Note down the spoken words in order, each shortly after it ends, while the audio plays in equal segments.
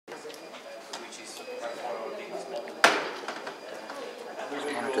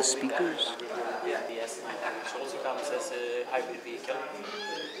the speakers? Yes, which also comes as a hybrid vehicle.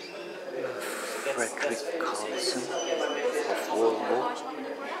 Frederick Carlson of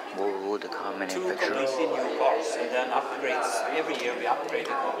Volvo, the car manufacturer. 2 completely new cars and then upgrades. Every year we upgrade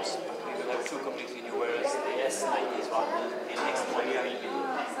the cars. We will have 2 completely new, whereas the S90 is one. The next one will be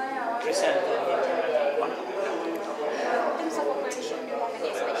presented in 2021. In terms of operation, do you have any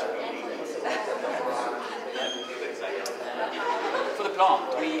expansion plan for the plant,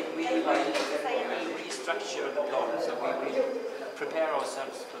 we will restructure the plant, so we will prepare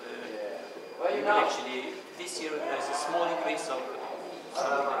ourselves for the. We will actually, this year there's a small increase of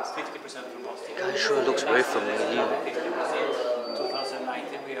something like 50% from last year. That sure looks very familiar. 50%.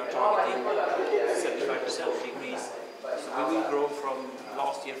 2019 we are targeting 75% increase. So we will grow from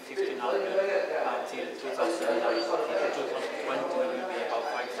last year 1,500 until 2019. 2020 we will be about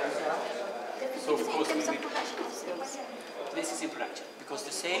 5,000. So of course this is in production, because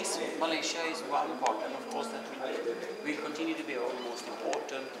the sales in Malaysia is one part, and of course that will continue to be our most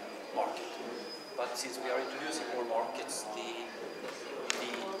important market. But since we are introducing more markets, the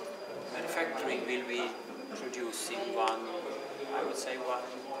manufacturing will be producing I would say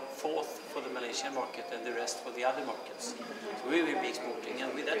 1/4 for the Malaysian market and the rest for the other markets. So we will be exporting,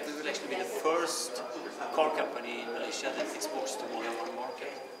 and with that we will actually be the first car company in Malaysia that exports to more than one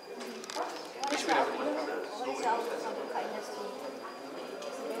market. Which we have.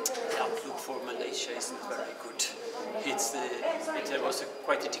 The outlook for Malaysia isn't very good. There was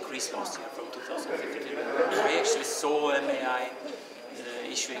quite a decrease last year from 2015. We actually saw MAI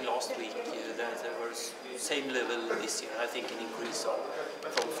issuing last week that there was same level this year. I think an increase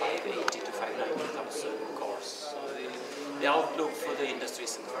from 580 to 590,000 cars. So the outlook for the industry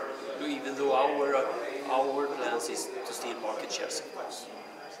isn't very good, even though our plans is to steal market shares, of course.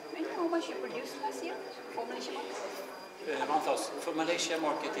 How much you produced last year for Malaysia market? 1,000. For Malaysia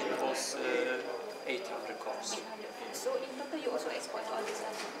market it was 800 cars. 800. So in total you also export to all this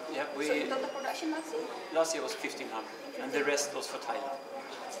last year? Yeah, so in total production last year? Last year was 1,500 and the rest was for Thailand.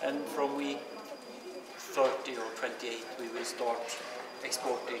 And from week 30 or 28 we will start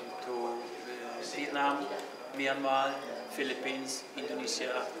exporting to Vietnam, Myanmar, Philippines,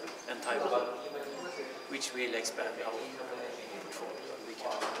 Indonesia and Taiwan, which will expand our portfolio.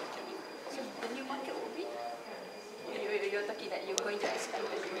 The new market will be? You're talking that you're going to expand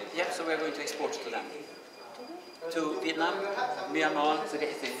it? Yeah, so we're going to export to them. To Vietnam, Myanmar,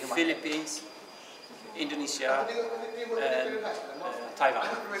 Philippines, Indonesia and Taiwan.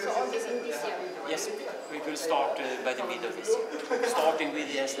 So all this in this year? Yes, we will start by the middle of this year. Starting with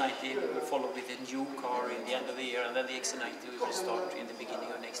the S90, we will follow with a new car in the end of the year, and then the X90 we will start in the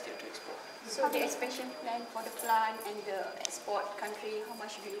beginning of next year to export. So the expansion plan for the plant and the export country, how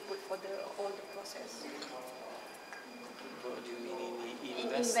much do you put for all the process? What do you mean in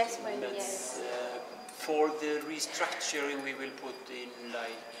investment? Yes. For the restructuring we will put in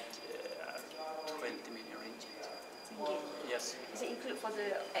like 20 million ringgit. Yes. Does it include for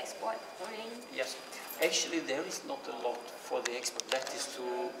the export? Yes. Actually there is not a lot for the export. That is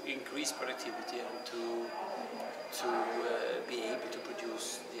to increase productivity and to be able to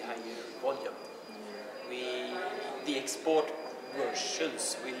produce the higher volume. The export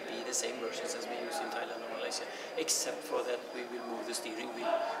versions will be the same versions as we use in Thailand and Malaysia, except for that we will move the steering wheel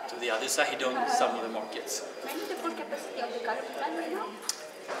to the other side on some of the markets. When is the full capacity of the current plant right now?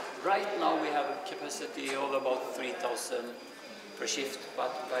 Right now we have a capacity of about 3,000 per shift,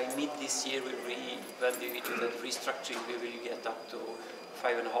 but by mid this year when we do that restructuring we will get up to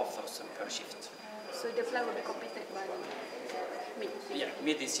 5,500 per shift. So the plant will be completed by mid? Yeah,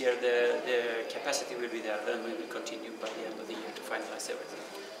 mid this year the capacity will be there, then we will continue by the end of the year to finalize everything.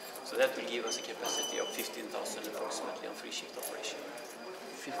 So that will give us a capacity of 15,000 approximately on 3-shift operation.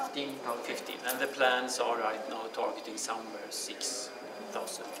 15, and the plans are right now targeting somewhere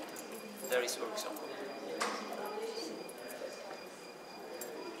 6,000. There is work somewhere.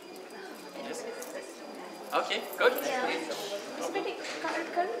 Yes. Okay, good. Yeah.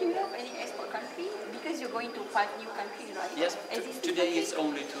 Currently, do you have any export country? Because you're going to 5 new countries, right? Yes. Today it's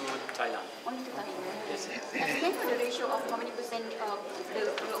only to Thailand. Only to Thailand. Yes. And then for the ratio of how many percent of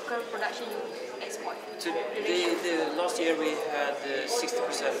the local production you export? The last year we had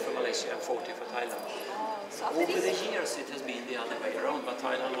 60% for Malaysia and 40% for Thailand. So over the years it has been the other way around, but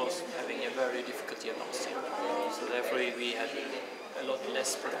Thailand was having a very difficult year last year. So therefore we had a lot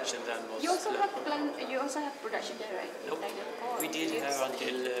less production than was. You also have production there, right? No, we did have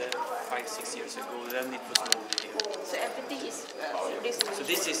until 5-6 years ago. Then it was moved here. So everything is So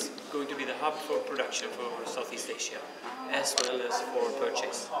this is going to be the hub for production for Southeast Asia, as well as for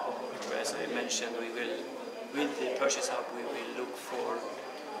purchase. As I mentioned, we will, with the purchase hub, we will look for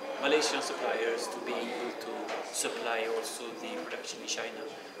Malaysian suppliers to be able to supply also the production in China,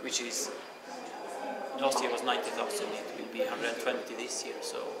 which is last year was 90,000, it will be 120 this year,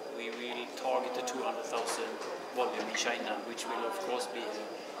 so we will target the 200,000 volume in China, which will of course be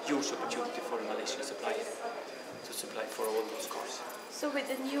a huge opportunity for a Malaysian supplier to supply for all those cars. So with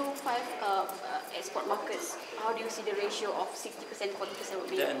the new 5 export markets, how do you see the ratio of 60%, 40% would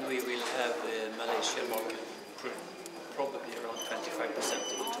be? Then we will have the Malaysian market probably around 25% of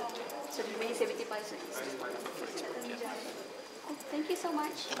the total. So the remaining 75% For export, yeah. Thank you so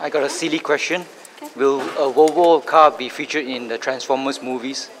much. I got a silly question. Okay. Will a Volvo car be featured in the Transformers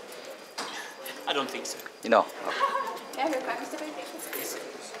movies? I don't think so. No. Yeah, your car, Mr. Benedict.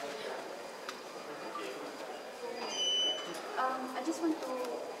 I just want to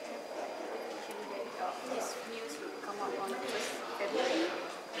mention that this news will come out on 1st February.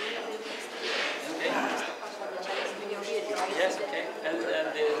 Yes, okay. And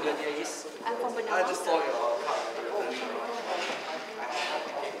the media is? I'm from Bernard. I just saw your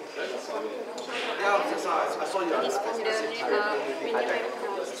I saw your It's from the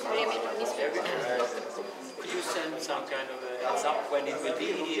newspaper. Could you send some kind of a heads up when it will be?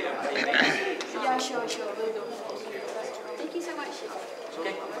 Yeah, sure, will do. Thank you so much.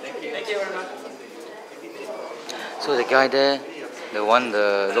 Okay, thank you very much. So the guy there, the one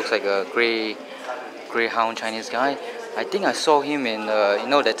looks like a greyhound Chinese guy. I think I saw him in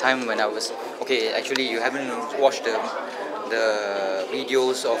that time when I was actually you haven't watched the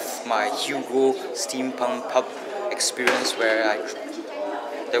videos of my Hugo steampunk pub experience where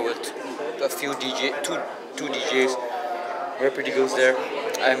there were two DJs, very pretty girls there.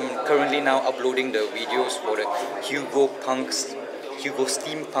 I'm currently now uploading the videos for the Hugo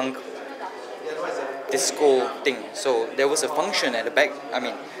steampunk disco thing. So there was a function at the back. I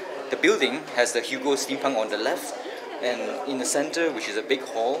mean, the building has the Hugo steampunk on the left, and in the center, which is a big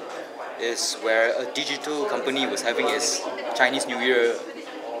hall, is where a digital company was having its Chinese New Year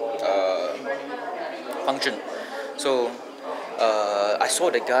function. So I saw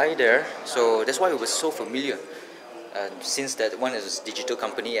the guy there, so that's why it was so familiar. Since that one is a digital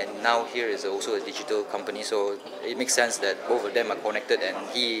company and now here is also a digital company, so it makes sense that both of them are connected and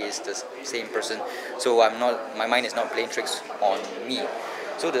he is the same person. So my mind is not playing tricks on me.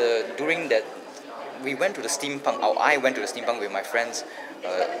 So during that, we went to the steampunk. I went to the steampunk with my friends.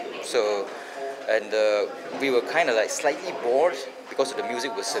 We were kind of like slightly bored because the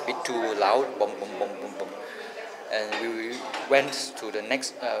music was a bit too loud. Boom, boom, boom, boom, boom. And we went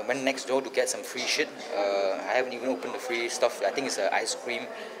next door to get some free shit. I haven't even opened the free stuff. I think it's an ice cream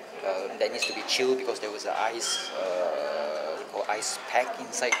that needs to be chilled because there was an ice pack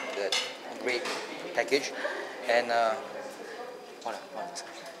inside the red package. And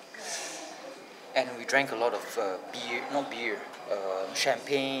and we drank a lot of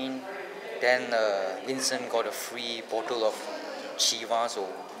champagne. Then Vincent got a free bottle of Chivas or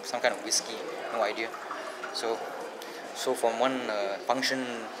some kind of whiskey, no idea. So from one function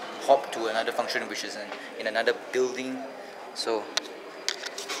hop to another function, which is in another building. So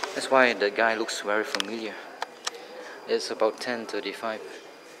that's why the guy looks very familiar. It's about 10:35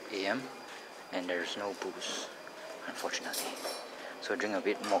 a.m. and there's no booze, unfortunately. So drink a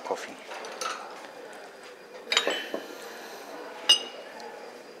bit more coffee.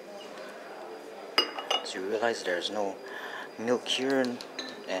 So you realize there's no milk here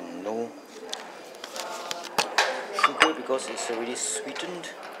and no sugar because it's already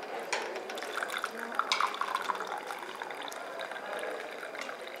sweetened.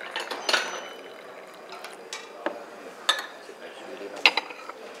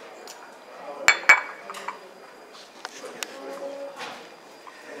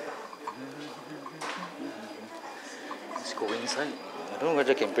 Let's go inside. I don't know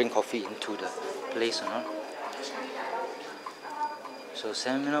whether I can bring coffee into the place or not. So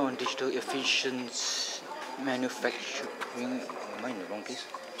seminar on digital efficiency manufacturing. Am I in the wrong place?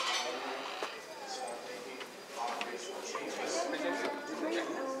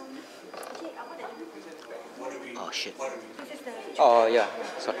 Oh shit. Oh yeah,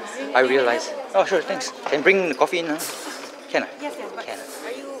 sorry. I realized. Oh sure, thanks. Can bring the coffee in? Huh? Can I? Yes, but Can.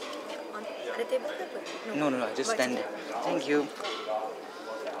 are you on the table? No, I just stand there. Thank you.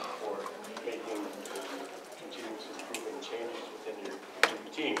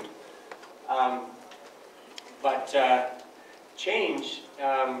 Team. Change,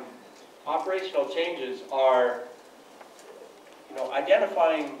 operational changes are,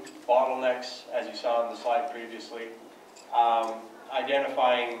 identifying bottlenecks, as you saw on the slide previously,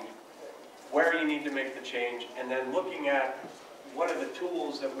 identifying where you need to make the change, and then looking at what are the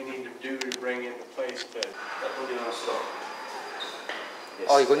tools that we need to do to bring into place to.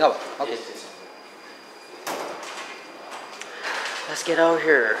 Oh, you're going up? Okay. Yes. Let's get out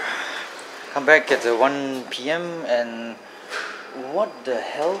here. Come back at 1 p.m. and what the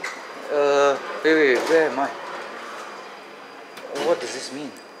hell? Wait, where am I? What does this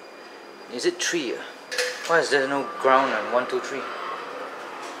mean? Is it 3? Why is there no ground on 1, 2, 3?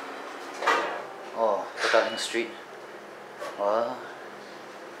 Oh, Petaling Street. What?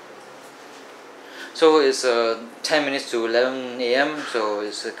 So it's 10 minutes to 11 a.m. So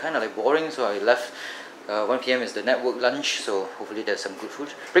it's kind of like boring. So I left. 1 p.m. is the network lunch. So hopefully there's some good food.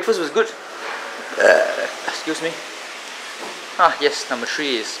 Breakfast was good. Excuse me. Ah yes, number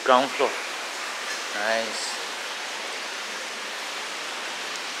 3 is ground floor. Nice.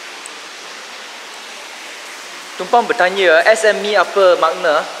 Tumpang bertanya, SME apa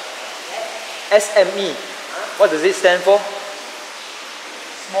makna? SME. What does it stand for?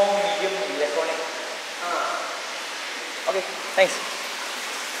 Small, medium, electronic. Okay, thanks.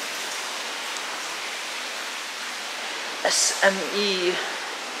 SME.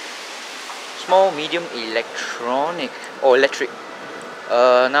 Small, medium, electronic or electric.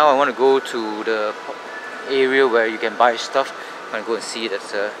 Now I want to go to the area where you can buy stuff. I'm gonna go and see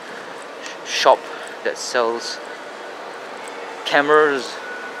that's a shop that sells cameras.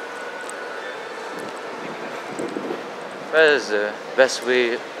 Where is the best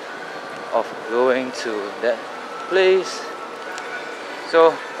way of going to that place?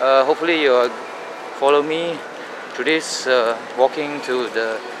 So hopefully you'll follow me to this walking to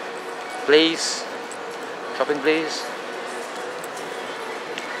the place, shopping place.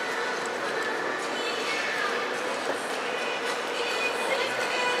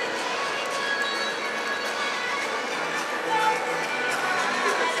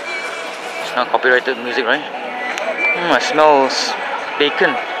 It's not copyrighted music, right? It smells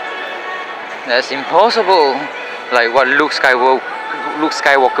bacon. That's impossible. Like what Luke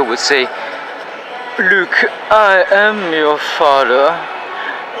Skywalker would say. Luke, I am your father.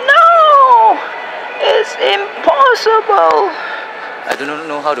 No! It's impossible! I do not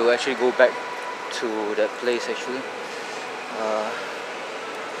know how to actually go back to that place actually.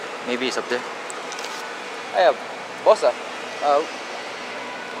 Maybe it's up there. Hey, boss,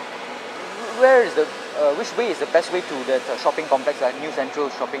 where is the which way is the best way to that shopping complex? New Central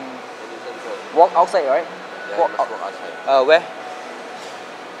shopping. Walk outside, right? Yeah, walk, walk outside. Where?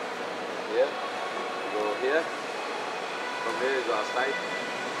 Here. Go here. From here you go outside.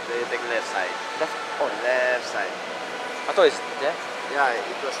 Then you take left side. Left. Oh, Left side. I thought it's there. Yeah,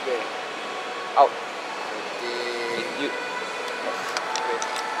 it was there. Out. Okay. You. Wait.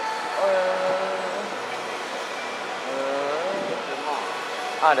 The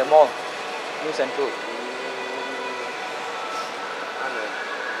mall. The mall. New Central. Mana?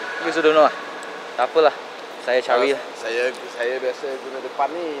 You also don't know ah? Tak apalah. Saya cari lah. Saya biasa guna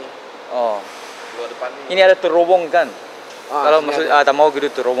depan ni. Oh. Keluar depan ni. Ini ada terowong kan? Kalau sini maksud ada. tak mau gitu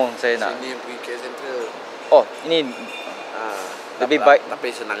terowong saya nak. Sini pergi ke Sentral. Oh, ini lebih baik.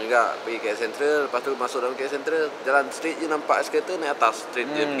 Tapi senang juga pergi ke Sentral, lepas tu masuk dalam ke Sentral, jalan street je nampak eskalator naik atas street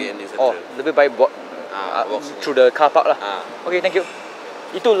dia pergi New Oh, Central. lebih baik buat walk sini. through the car park lah. Okay, thank you.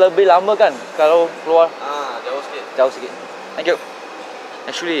 Itu lebih lama kan kalau keluar? Jauh sikit. Jauh sikit. Thank you.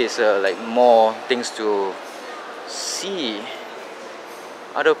 Actually, it's like more things to see.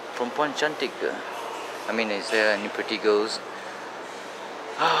 Ada perempuan cantik ke? I mean, is there any pretty girls?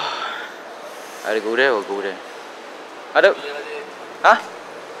 Ada go there or go there? Ada? Hah?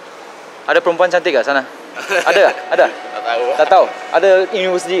 Ada perempuan cantik kat sana? Ada? Ada? Tak tahu. Tak tahu. Ada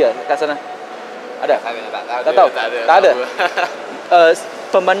university ke kat sana? Ada? Tak tahu. Tak ada.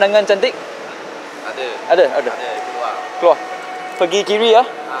 Pemandangan cantik? Ada. Ada. Keluar. Keluar. Pergi kiri ya.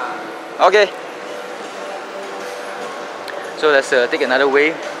 Okay. So let's take another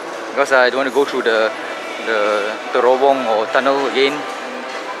way because I don't want to go through the terowong or tunnel again.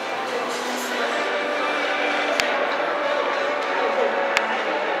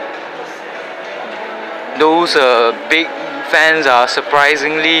 Those big fans are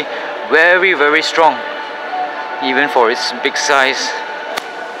surprisingly very, very strong, even for its big size.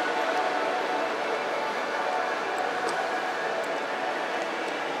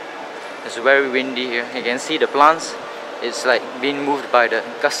 It's very windy here. You can see the plants. It's like being moved by the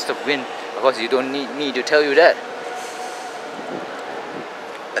gust of wind. Of course, you don't need me to tell you that.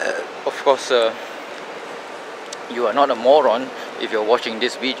 Of course, you are not a moron if you're watching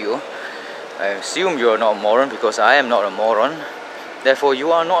this video. I assume you are not a moron because I am not a moron. Therefore, you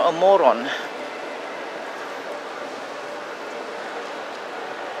are not a moron.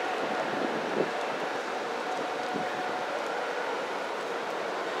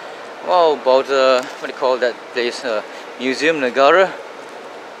 Well, about what do you call that place? Museum Negara.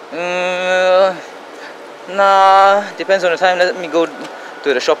 Nah, depends on the time. Let me go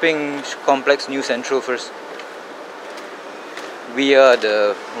to the shopping complex New Central first. Via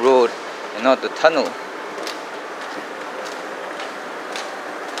the road and not the tunnel.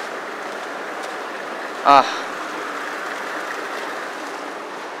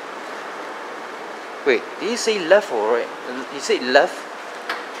 Wait, did he say left or right? He said left?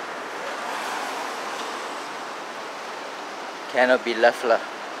 Cannot be left lah.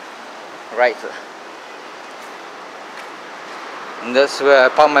 Right. And that's where I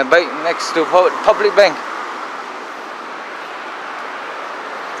park my bike, next to public bank.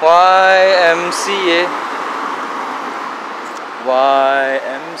 YMCA.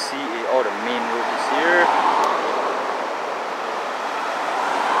 Oh, the main road is here.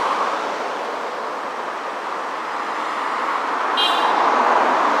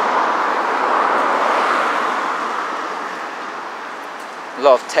 A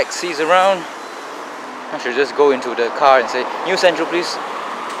lot of taxis around. I should just go into the car and say, New Central please.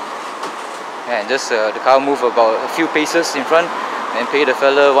 And just the car move about a few paces in front and pay the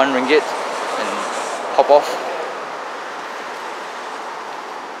fella RM1 and hop off.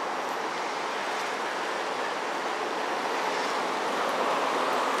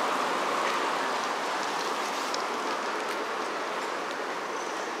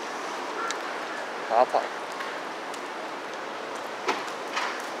 Car park.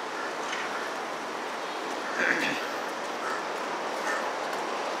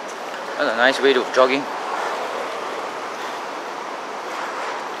 That's a nice way of jogging.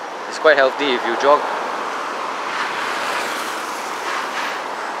 It's quite healthy if you jog.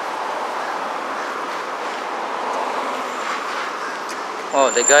 Oh,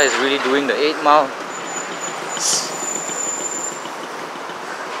 the guy is really doing the 8 mile.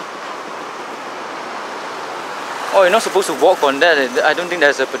 Oh, you're not supposed to walk on that. I don't think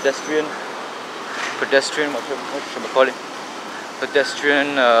there's a pedestrian, what should I call it?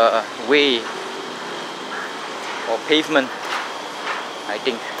 Pedestrian way or pavement, I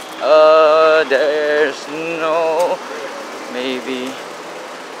think. There's no, maybe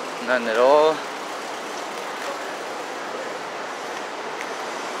none at all.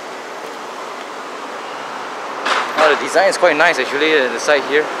 Oh, the design is quite nice actually. The side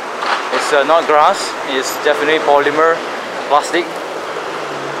here, it's not grass, it's definitely polymer plastic.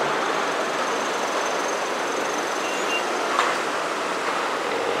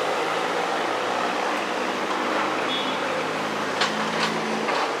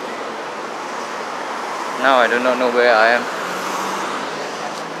 Now I do not know where I am.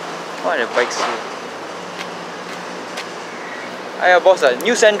 What are the bikes here? Ayo boss,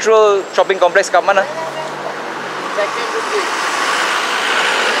 New Central Shopping Complex kat mana?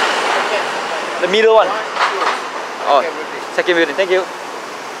 The middle one? Oh, second building, thank you.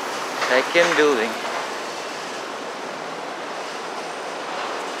 Second building.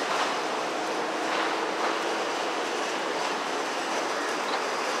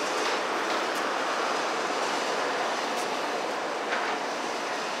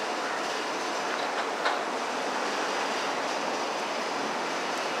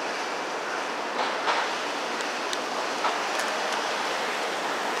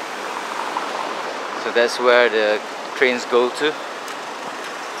 So that's where the trains go to.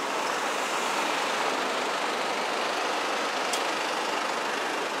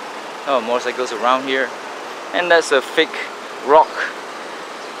 Oh, motorcycles around here. And that's a fake rock.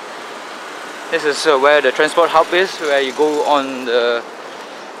 This is where the transport hub is, where you go on the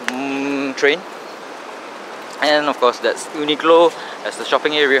train. And of course that's Uniqlo, that's the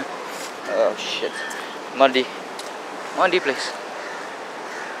shopping area. Oh shit, muddy place.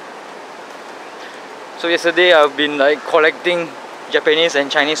 So yesterday I've been like collecting Japanese and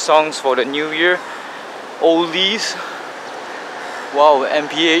Chinese songs for the new year. Oldies. Wow,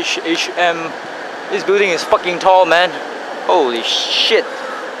 MPH, HM. This building is fucking tall, man. Holy shit.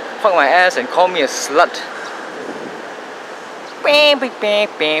 Fuck my ass and call me a slut.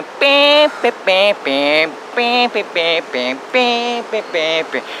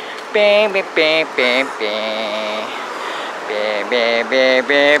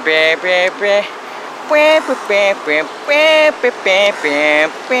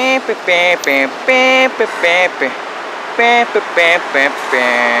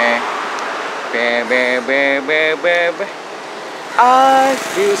 I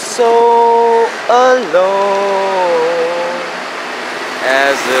feel so alone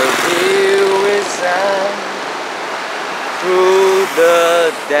as the view is on through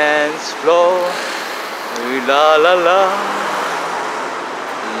the dance floor. La la la,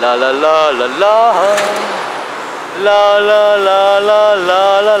 la la la la la,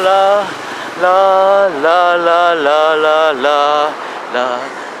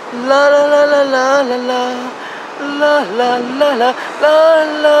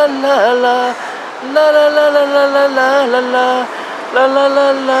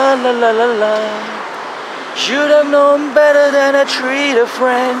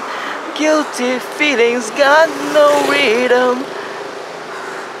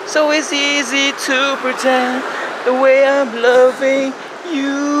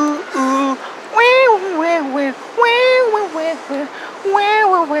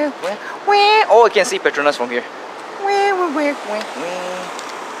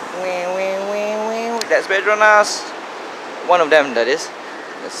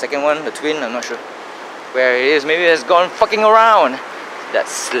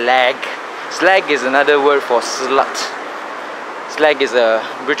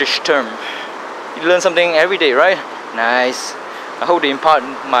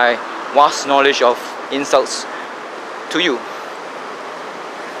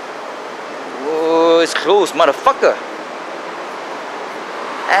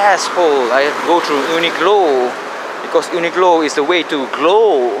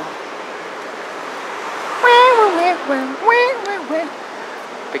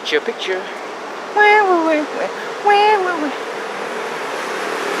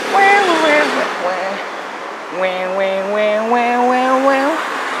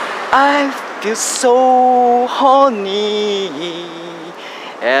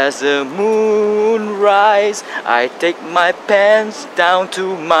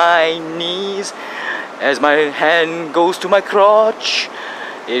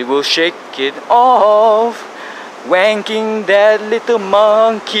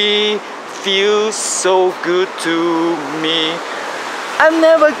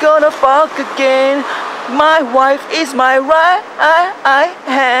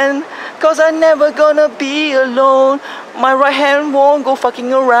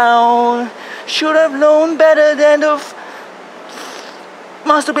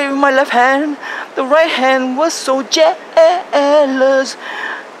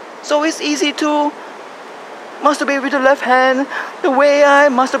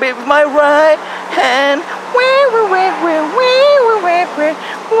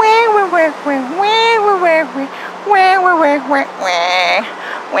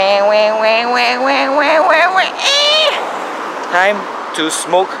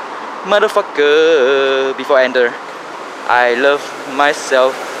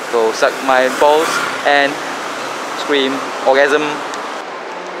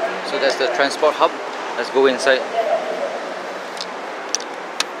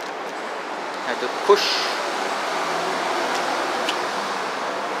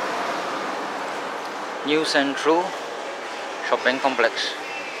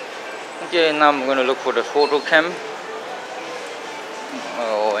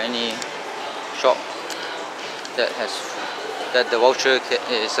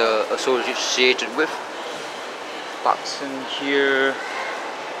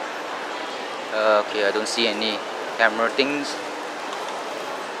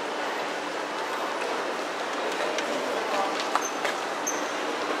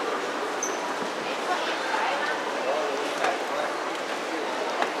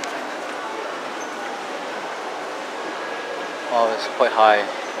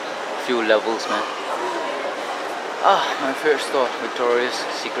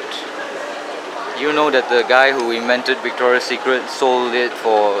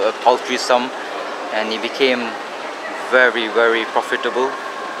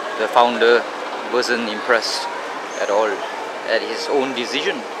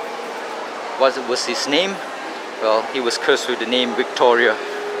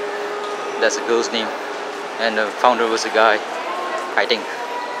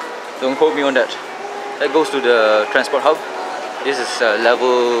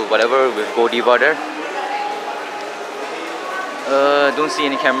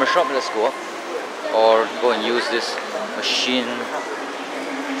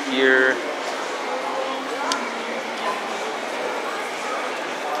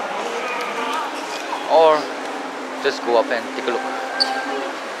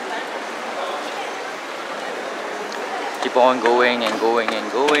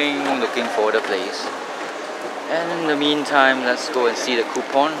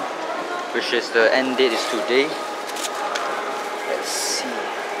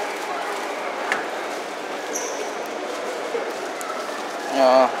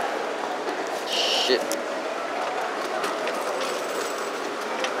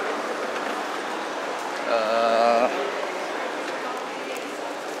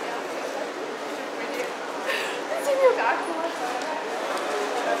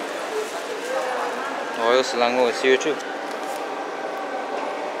 Selangor is here too.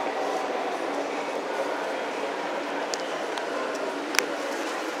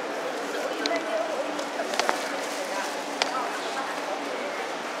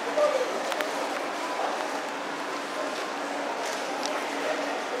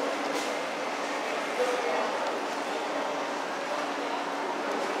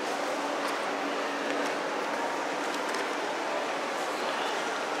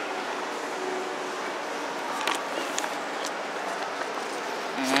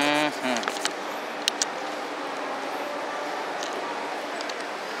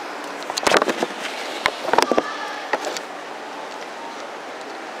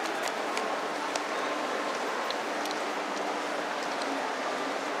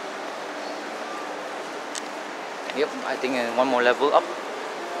 Yep, I think one more level up.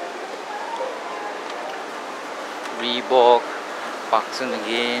 Reebok, Parkson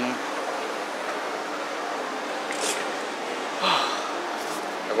again.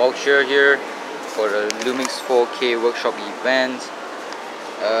 A voucher here for the Lumix 4K workshop event.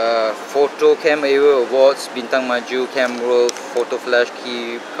 Photo Cam Area Awards, Bintang Maju, Camera, Photo Flash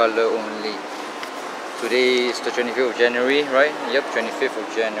Key, color only. Today is the 25th of January, right? Yep, 25th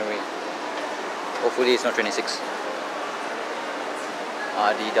of January. Hopefully it's not 26.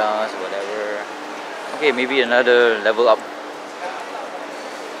 Adidas, whatever. Okay, maybe another level up.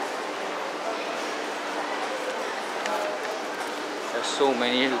 There's so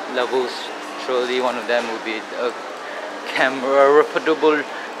many levels. Surely one of them would be a reputable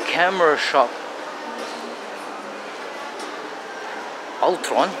camera shop.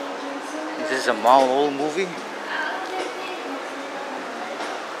 Ultron? Is this a Marvel movie?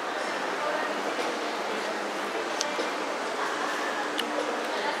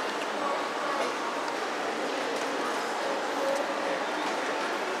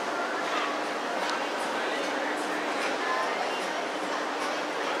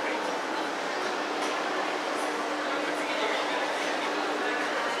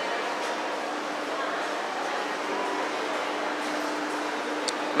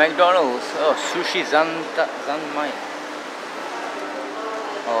 McDonald's, oh, Sushi Zanmai.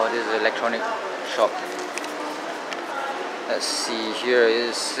 Oh, this is an electronic shop. Let's see here,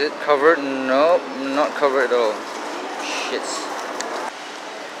 is it covered? Nope, not covered at all. Shit.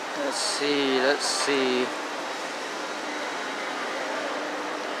 Let's see.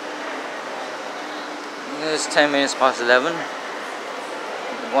 It's 10 minutes past 11.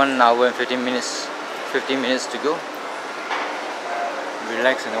 1 hour and 15 minutes to go.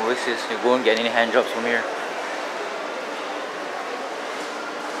 Relax and oasis. You won't get any hand jobs from here.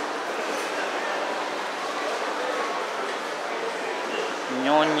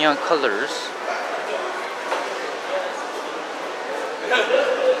 Nyonya colors.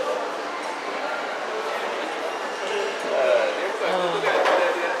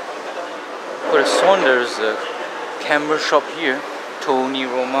 For the swan, there's a camera shop here, Tony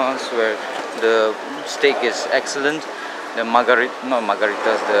Roma's, where the steak is excellent. The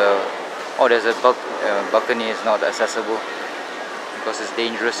margaritas, there's a balcony is not accessible because it's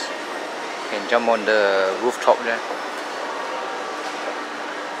dangerous. You can jump on the rooftop there.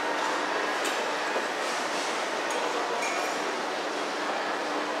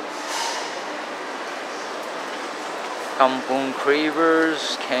 Kampung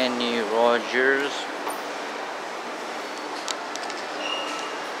Cravers, Kenny Rogers.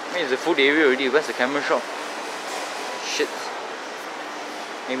 I mean, it's a food area already. Where's the camera shop? Shit.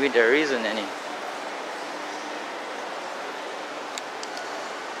 Maybe there isn't any.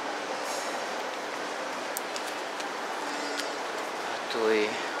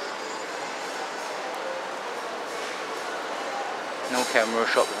 No camera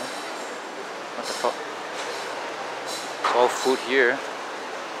shop, huh? What the fuck? It's all food here.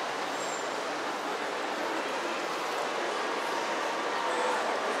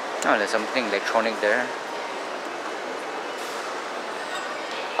 Oh, there's something electronic there.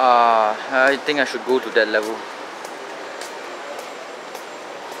 I think I should go to that level.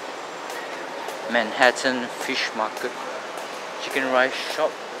 Manhattan Fish Market, Chicken Rice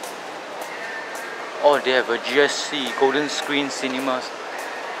Shop. Oh, they have a GSC, Golden Screen Cinemas.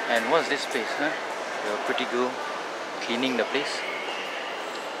 And what's this place, huh? A pretty girl cleaning the place.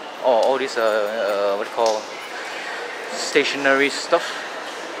 Oh, all this what do you call, stationery stuff.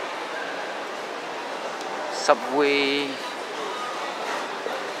 Subway.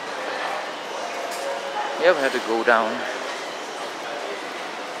 Yep, I have to go down.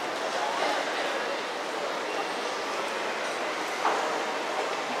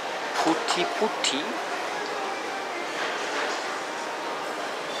 Putti Putti.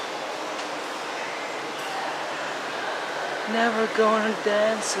 Never gonna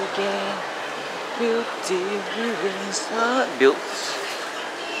dance again. Guilty feelings are built.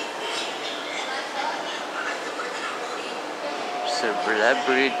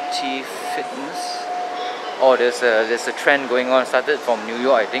 Celebrity fitness. Oh, there's a trend going on. Started from New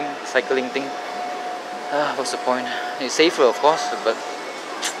York, I think. Cycling thing. What's the point? It's safer, of course, but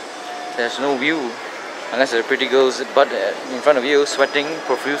there's no view unless there's a pretty girl's butt in front of you, sweating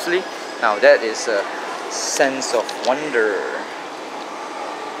profusely. Now that is a sense of wonder.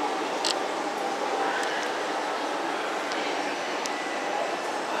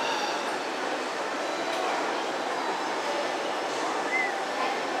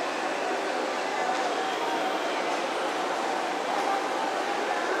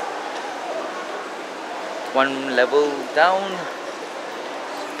 One level down.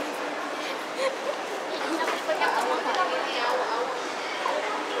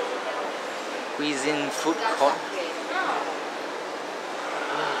 Cuisine food court.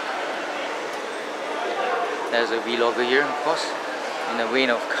 There's a vlogger here, of course, in the vein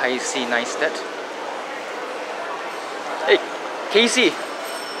of Casey Neistat. Hey, Casey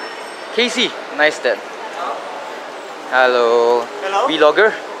Neistat. Hello. Hello.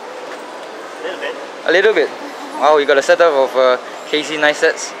 Vlogger. A little bit. A little bit. Wow, you got a setup of Casey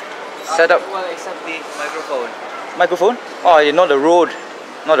Neistat's setup. Well, except the microphone. Microphone? Oh, you're not the road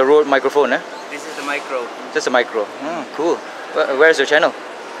microphone, eh? This is the micro. Just a micro. Oh, cool. Where's your channel?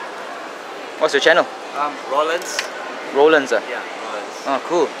 What's your channel? Rollins. Roland's. Yeah, Rollins. Oh,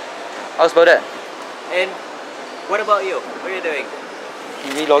 cool. How's about that? And what about you? What are you doing?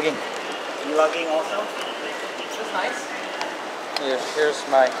 Vlogging. You logging also? That's nice. Here's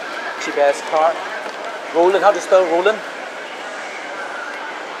my cheap ass car. Roland, how to spell Roland?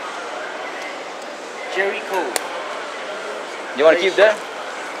 Gerryko. You want to keep that?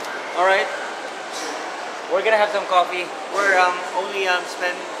 All right. We're gonna have some coffee. We're only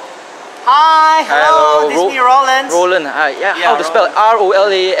spend. Hi, hello. This is me, Rollins. Roland. Yeah, how to spell it?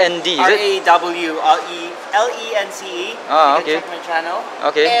 Roland, is it? Rawlence. Ah, You okay. can check my channel.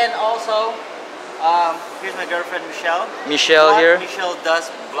 Okay. And also, here's my girlfriend Michelle. Michelle here. Michelle does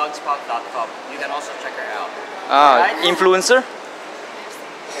blogspot.com. You can also check her out. Ah, influencer?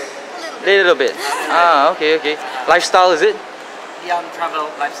 Little bit. Ah, okay. Lifestyle, is it? Young travel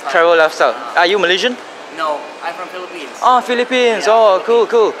lifestyle. Travel lifestyle. Are you Malaysian? No, I'm from Philippines. Oh, Philippines. Yeah, Oh,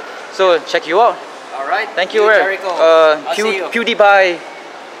 cool. So check you out. All right. Thank you. Gerryko. I'll see you. PewDiePie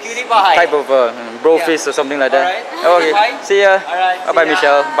PewDiePie. type of bro Yeah. fist or something like that. Alright. Okay. PewDiePie. See ya. Alright, Bye bye, see ya.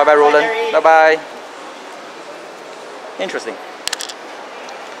 Michelle. Bye bye, Roland. Jerry. Bye bye. Interesting.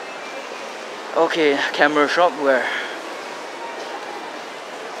 Okay, camera shop where?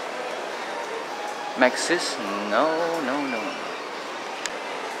 Maxis? No.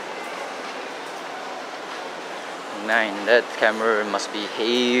 Man, that camera must be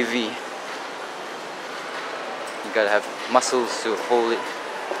heavy. You gotta have muscles to hold it.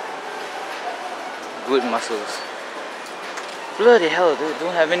 Good muscles. Bloody hell, they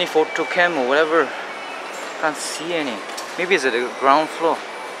don't have any photo cam or whatever. Can't see any. Maybe it's at the ground floor.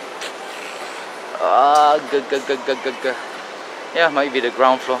 Yeah, might be the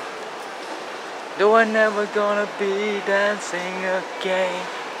ground floor. Though I'm never gonna be dancing again.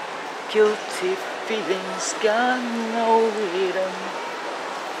 Guilty feelings got no rhythm.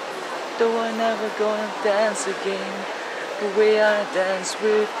 Though I'm never gonna dance again the way I dance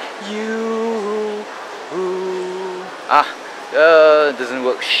with you. Doesn't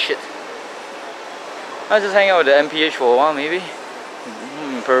work. Shit. I'll just hang out with the MPH for a while, maybe.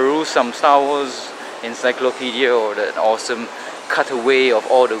 Peruse some Star Wars encyclopedia or that awesome cutaway of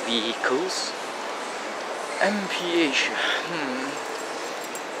all the vehicles. MPH.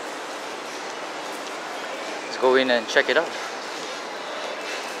 Let's go in and check it out.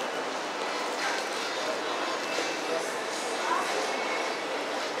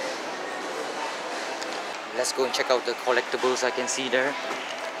 Let's go and check out the collectibles I can see there.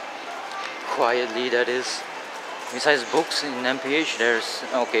 Quietly, that is. Besides books in MPH,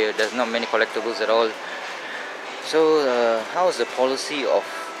 there's not many collectibles at all. So, how is the policy of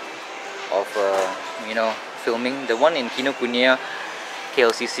filming? The one in Kinokuniya,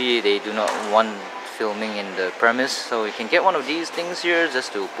 KLCC, they do not want filming in the premise, so you can get one of these things here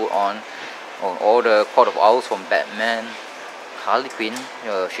just to put on. Or the Court of Owls from Batman, Harley Quinn.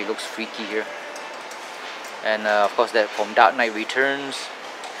 She looks freaky here. And of course that from Dark Knight Returns,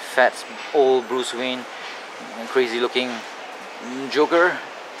 fat old Bruce Wayne, and crazy looking Joker,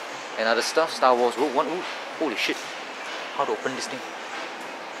 and other stuff. Star Wars Rogue One. Ooh, holy shit! How to open this thing?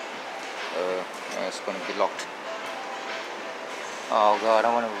 It's gonna be locked. Oh god,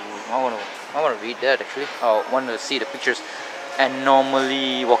 I wanna I want to read that actually. I want to see the pictures.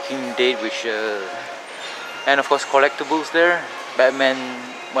 Anomaly, Walking Dead, which and of course collectibles there. Batman,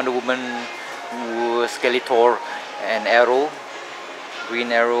 Wonder Woman, Skeletor, and Arrow,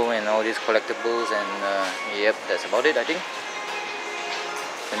 Green Arrow, and all these collectibles. And yep, that's about it. I think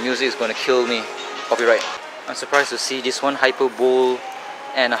the music is gonna kill me. Copyright. I'm surprised to see this one, Hyperbole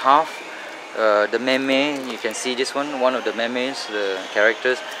and a half. The meme, you can see this one of the memes, the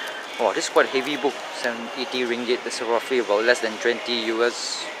characters. Oh, this is quite a heavy book, 780 ringgit, that's roughly about less than 20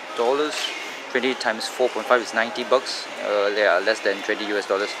 US dollars. 20 times 4.5 is 90 bucks. Yeah, less than 20 US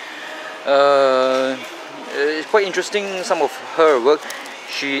dollars. It's quite interesting, some of her work.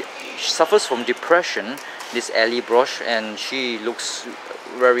 She suffers from depression, this Ellie Brosh, and she looks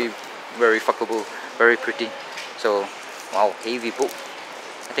very, very fuckable, very pretty. So, wow, heavy book.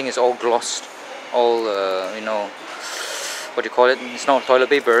 I think it's all glossed, all you know, what do you call it? It's not toilet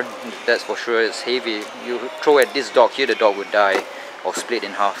paper, that's for sure. It's heavy. You throw at this dog here, the dog would die or split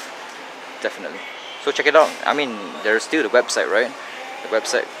in half, definitely. So check it out. I mean, there's still the website, right? The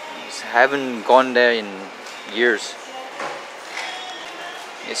website haven't gone there in years.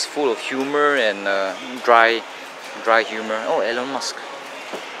 It's full of humor and dry humor. Oh, Elon Musk.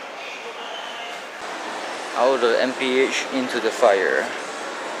 Out of the MPH into the fire.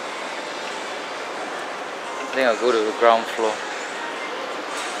 I think I'll go to the ground floor.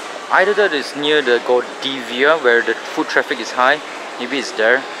 Either that is near the Gordivia where the foot traffic is high. Maybe it's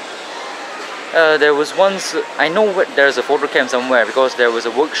there. There was once, I know there's a photo cam somewhere because there was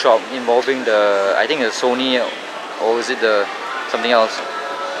a workshop involving the, I think the Sony, or is it the something else?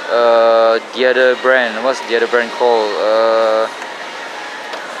 The other brand, what's the other brand called?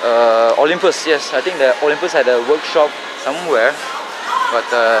 Olympus, yes, I think the Olympus had a workshop somewhere, but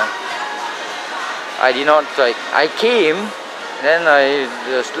I did not, like, I came, then I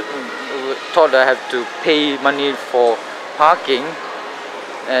thought I have to pay money for parking,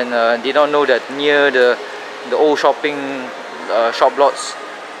 and did not know that near the old shopping shop lots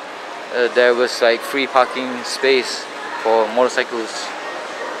there was like free parking space for motorcycles.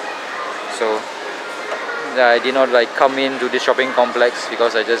 So I did not like come into the shopping complex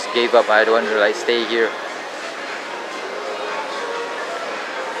because I just gave up. I don't want to like stay here.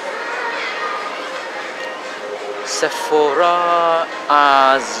 Sephora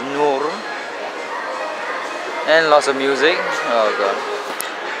Aznur, and lots of music.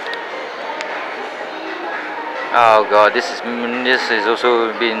 Oh god, this is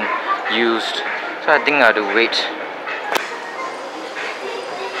also been used, so I think I have to wait.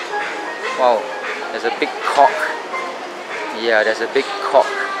 Wow, there's a big cock. Yeah, there's a big cock.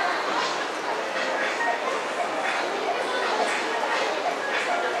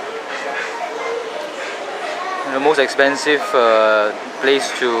 The most expensive place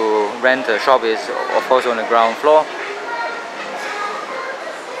to rent a shop is of course on the ground floor.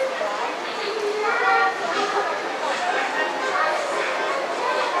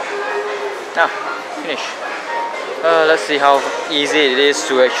 Finish. Let's see how easy it is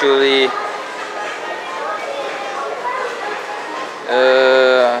to actually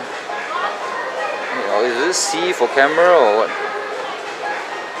is this C for camera or what?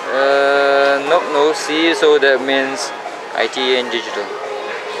 Nope, no C, so that means IT and digital.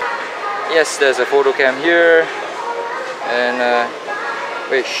 Yes, there's a photo cam here, and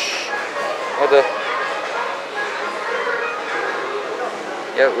wait, what the?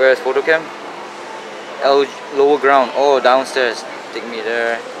 Yeah, where's photo cam? Lower ground. Oh, downstairs. Take me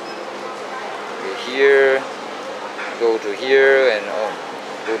there. Okay, here. Go to here and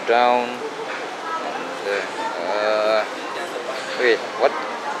go down. And, wait, what?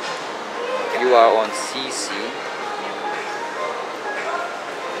 You are on CC.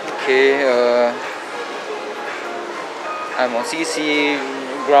 Okay. I'm on CC,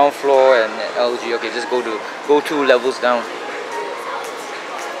 ground floor, and LG. Okay, just go 2 levels down.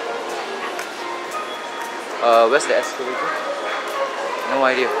 Where's the escalator? No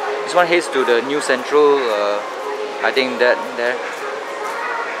idea. This one heads to the new Central. I think that there.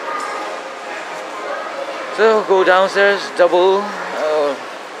 So go downstairs, double.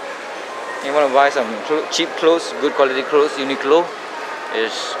 You want to buy some cheap clothes, good quality clothes. Uniqlo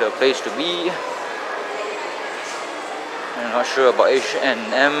is the place to be. I'm not sure about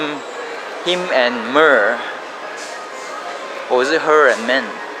H&M. Him and Mer. Or is it her and men?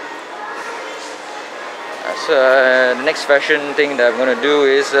 So the next fashion thing that I'm gonna do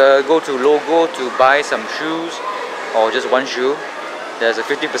is go to Logo to buy some shoes, or just one shoe. There's a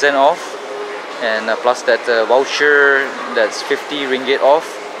 50% off, and plus that voucher that's 50 ringgit off,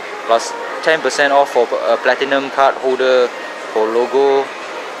 plus 10% off for a platinum card holder for Logo.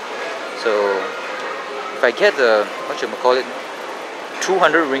 So if I get the, what you call it,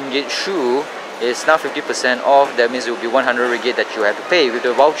 200 ringgit shoe, it's now 50% off. That means it will be 100 ringgit that you have to pay. With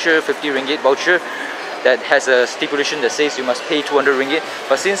the voucher, 50 ringgit voucher, that has a stipulation that says you must pay 200 ringgit.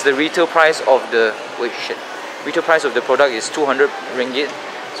 But since the retail price of the retail price of the product is 200 ringgit,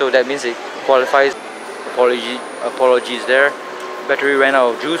 so that means it qualifies. Apologies there. Battery ran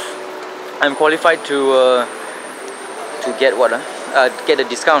out of juice. I'm qualified to get what? Get a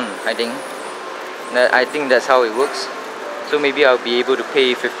discount. I think that's how it works. So maybe I'll be able to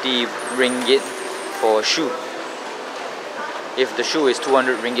pay 50 ringgit for a shoe. If the shoe is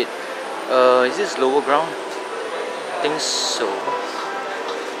 200 ringgit. Is this lower ground? I think so.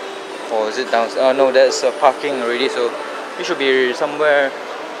 Or is it down? Oh no, that's parking already. So it should be somewhere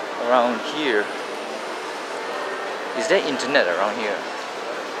around here. Is there internet around here?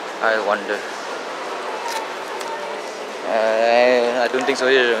 I wonder. I don't think so.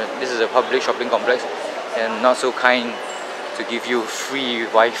 This is a public shopping complex and not so kind to give you free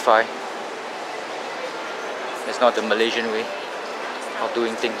Wi-Fi. It's not the Malaysian way of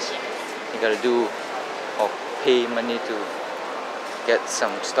doing things. You gotta do or pay money to get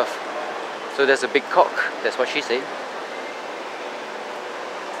some stuff. So there's a big cock. That's what she said.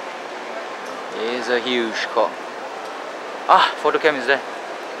 It is a huge cock. Ah, photo cam is there.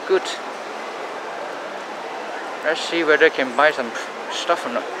 Good. Let's see whether I can buy some stuff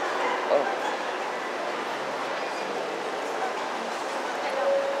or not. Oh.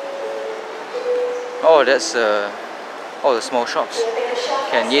 Oh, that's all the small shops.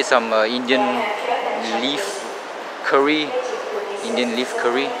 Can eat some Indian leaf curry. Indian leaf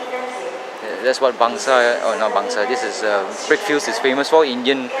curry. That's what Bangsa, oh not Bangsa, this is Brickfields is famous for,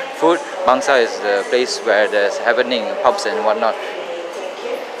 Indian food. Bangsa is the place where there's happening, pubs and whatnot.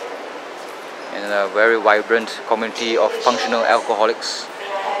 And a very vibrant community of functional alcoholics.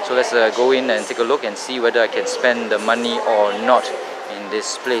 So let's go in and take a look and see whether I can spend the money or not in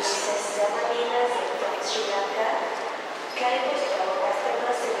this place.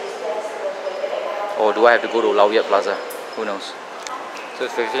 Or do I have to go to Laoyat Plaza? Who knows? So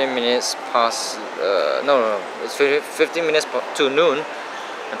it's 15 minutes past, no, it's 15 minutes to noon.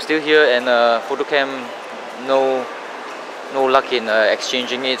 I'm still here and photo cam, no luck in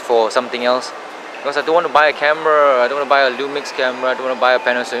exchanging it for something else. Because I don't want to buy a camera, I don't want to buy a Lumix camera, I don't want to buy a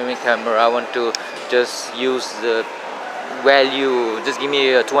Panasonic camera. I want to just use the value, just give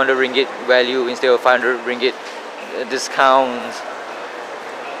me a 200 ringgit value instead of 500 ringgit discount.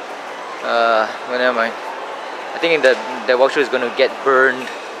 Well, never mind. I think that voucher is going to get burned.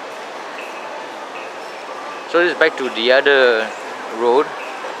 So this is back to the other road.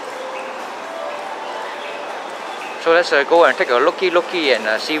 So let's go and take a looky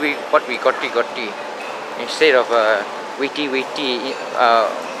and see what we got. Instead of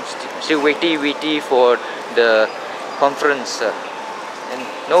still waity for the conference. And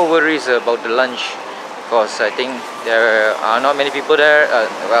no worries about the lunch, because I think there are not many people there.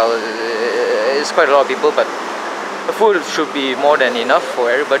 Well, it's quite a lot of people, but the food should be more than enough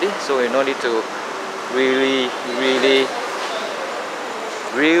for everybody, so you no need to really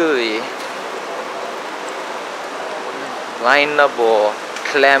line up or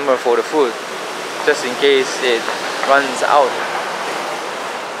clamor for the food just in case it runs out.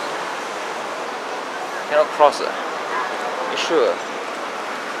 Cannot cross. You sure?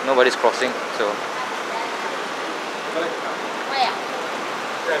 Nobody's crossing, so.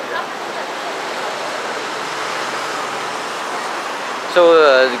 So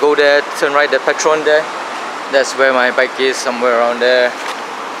go there, turn right, the Petron there. That's where my bike is, somewhere around there.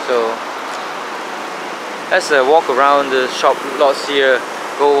 So let's walk around the shop lots here,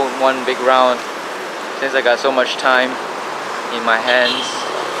 go one big round, since I got so much time in my hands.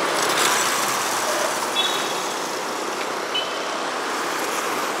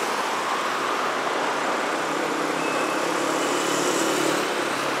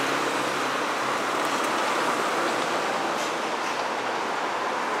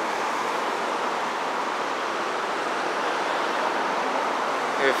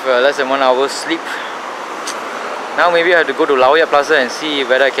 With less than 1 hour's sleep. Now maybe I have to go to Laoyat Plaza and see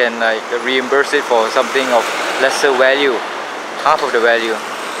whether I can reimburse it for something of lesser value, half of the value.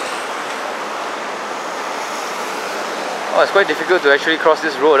 Oh, it's quite difficult to actually cross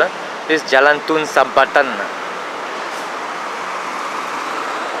this road. This Jalan Tun Sabatan.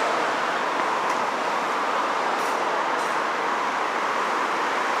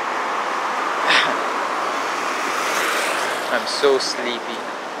 I'm so sleepy.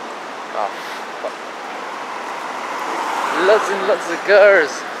 Oh, fuck. Lots and lots of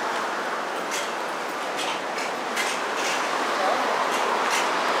cars.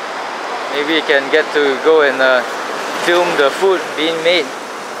 Maybe you can get to go and film the food being made.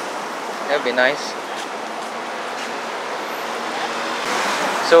 That'd be nice.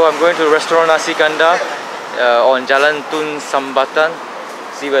 So I'm going to restaurant Nasi Kandar on Jalan Tun Sambatan.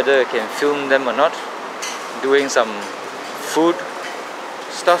 See whether I can film them or not. Doing some food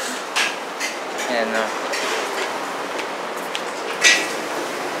stuff. And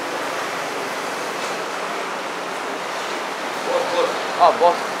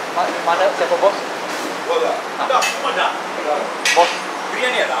bos. Mana siapa bos? Bos lah. Bos.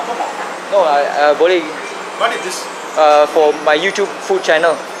 Biryani ada apa mau? No, boleh. What is this? For my YouTube food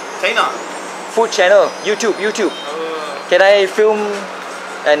channel. China. Food channel, YouTube. Can I film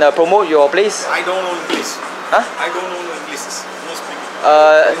and promote your place? I don't know English. Huh? I don't know English. No speak.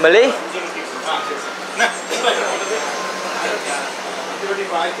 Malay?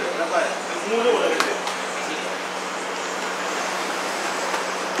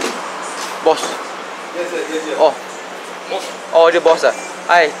 Boss. Yes. Oh. Oh, dia boss ah.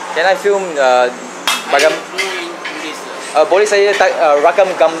 Hi, can I film boleh saya rakam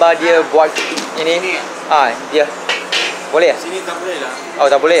gambar dia buat ini? Dia. Boleh ya? Sini tak boleh lah. Oh,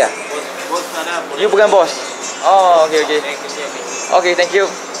 tak boleh ya? Bos ada. You bukan bos. Oh, okay. Okay, thank you.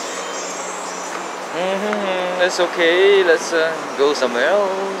 That's okay. Let's go somewhere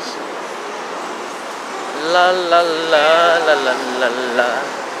else. La la la la la la la.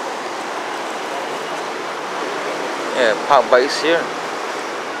 Yeah, park bikes here.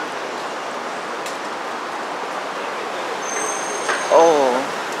 Oh.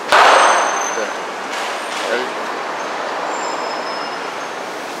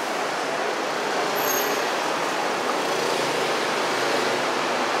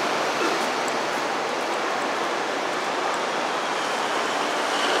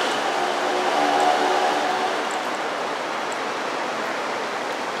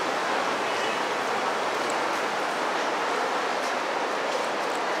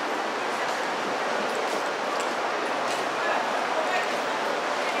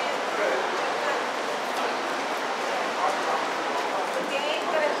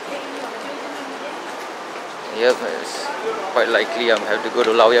 Yep, it's quite likely I'm have to go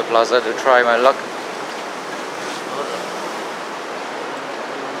to Lauya Plaza to try my luck.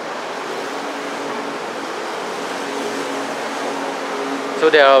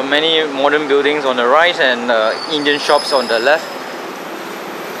 So there are many modern buildings on the right and Indian shops on the left.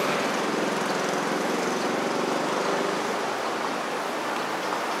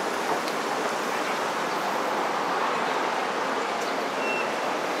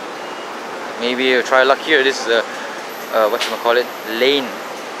 Maybe I'll try luck here. This is a whatchamacallit, lane.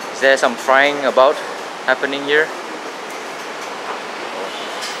 Is there some frying about happening here?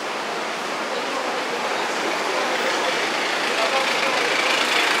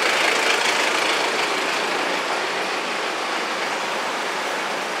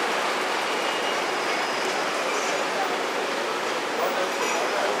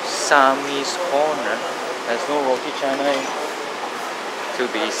 Sammy's Corner. There's no roti canai to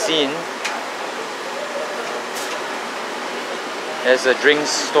be seen. There's a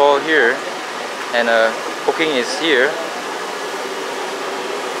drinks store here and cooking is here.